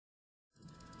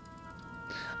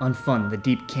On Fun, the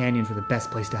deep canyons were the best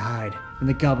place to hide. When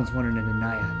the goblins wandered into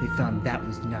Naya, they found that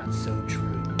was not so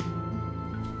true.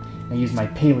 I used my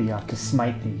Paleoc to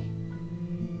smite thee.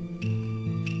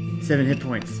 7 hit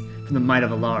points from the might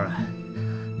of Alara.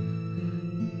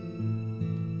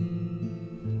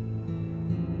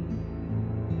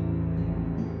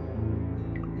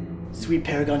 Sweet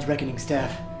Paragon's reckoning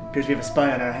staff. Appears we have a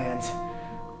spy on our hands.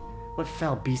 What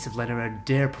foul beast of Lair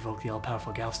dare provoke the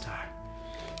all-powerful Galstar?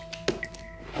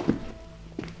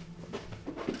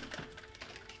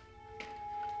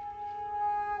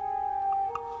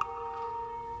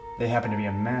 They happen to be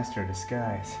a master of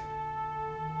disguise.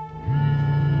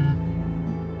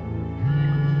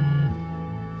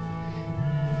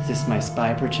 Is this my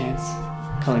spy, perchance?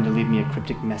 Calling to leave me a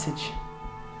cryptic message?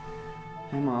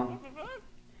 Hi, Mom.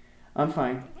 I'm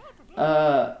fine.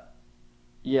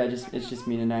 Yeah, it's just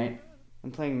me tonight. I'm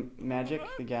playing Magic: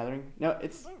 The Gathering. No,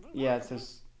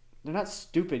 they're not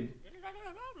stupid.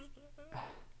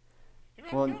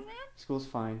 Well, school's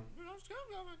fine.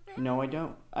 No, I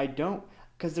don't.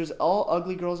 Because there's all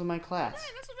ugly girls in my class.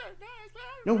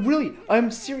 No, really,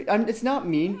 I'm serious. It's not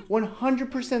mean.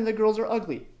 100% of the girls are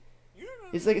ugly.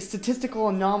 It's like a statistical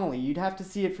anomaly. You'd have to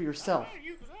see it for yourself.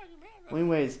 Well,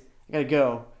 anyways, I gotta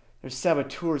go. There's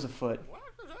saboteurs afoot.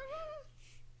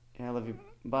 Yeah, I love you.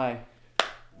 Bye.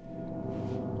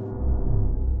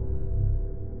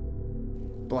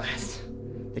 Blast.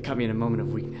 They caught me in a moment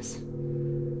of weakness.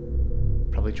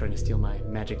 Probably trying to steal my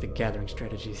Magic: The Gathering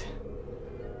strategies.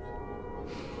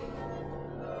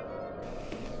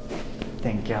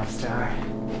 Thank Galstar.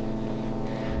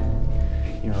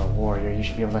 You're a warrior. You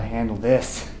should be able to handle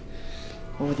this.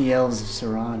 What would the elves of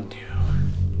Saran do?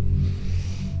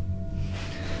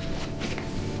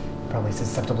 Probably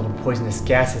susceptible to poisonous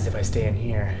gases if I stay in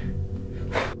here.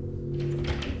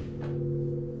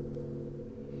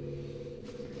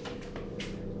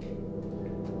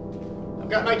 I've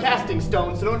got my casting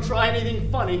stone, so don't try anything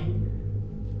funny.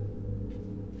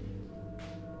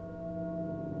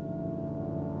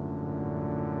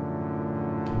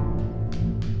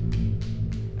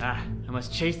 I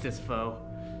must chase this foe.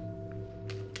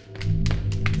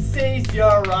 Cease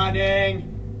your running!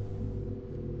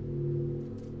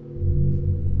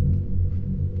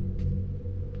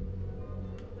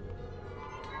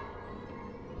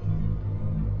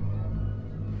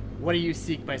 What do you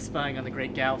seek by spying on the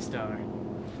great Galstar?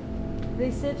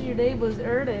 They said your name was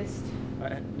Ernest.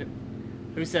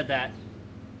 Who said that?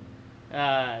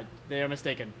 They are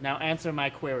mistaken. Now answer my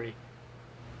query.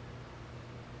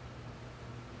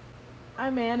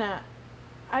 I'm Anna.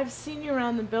 I've seen you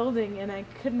around the building and I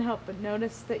couldn't help but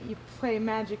notice that you play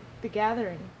Magic: The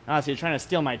Gathering. Ah, so you're trying to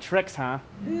steal my tricks, huh?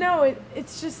 No,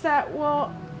 it's just that,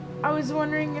 well, I was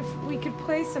wondering if we could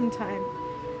play sometime.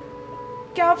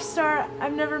 Galstar,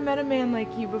 I've never met a man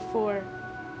like you before.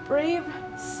 Brave,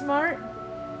 smart,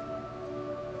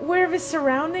 aware of his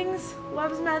surroundings,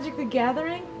 loves Magic: The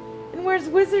Gathering, and wears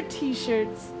wizard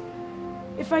t-shirts.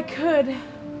 If I could,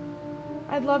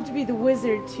 I'd love to be the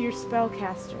wizard to your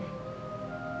spellcaster.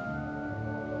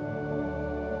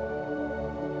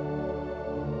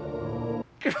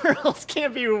 Girls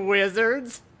can't be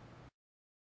wizards.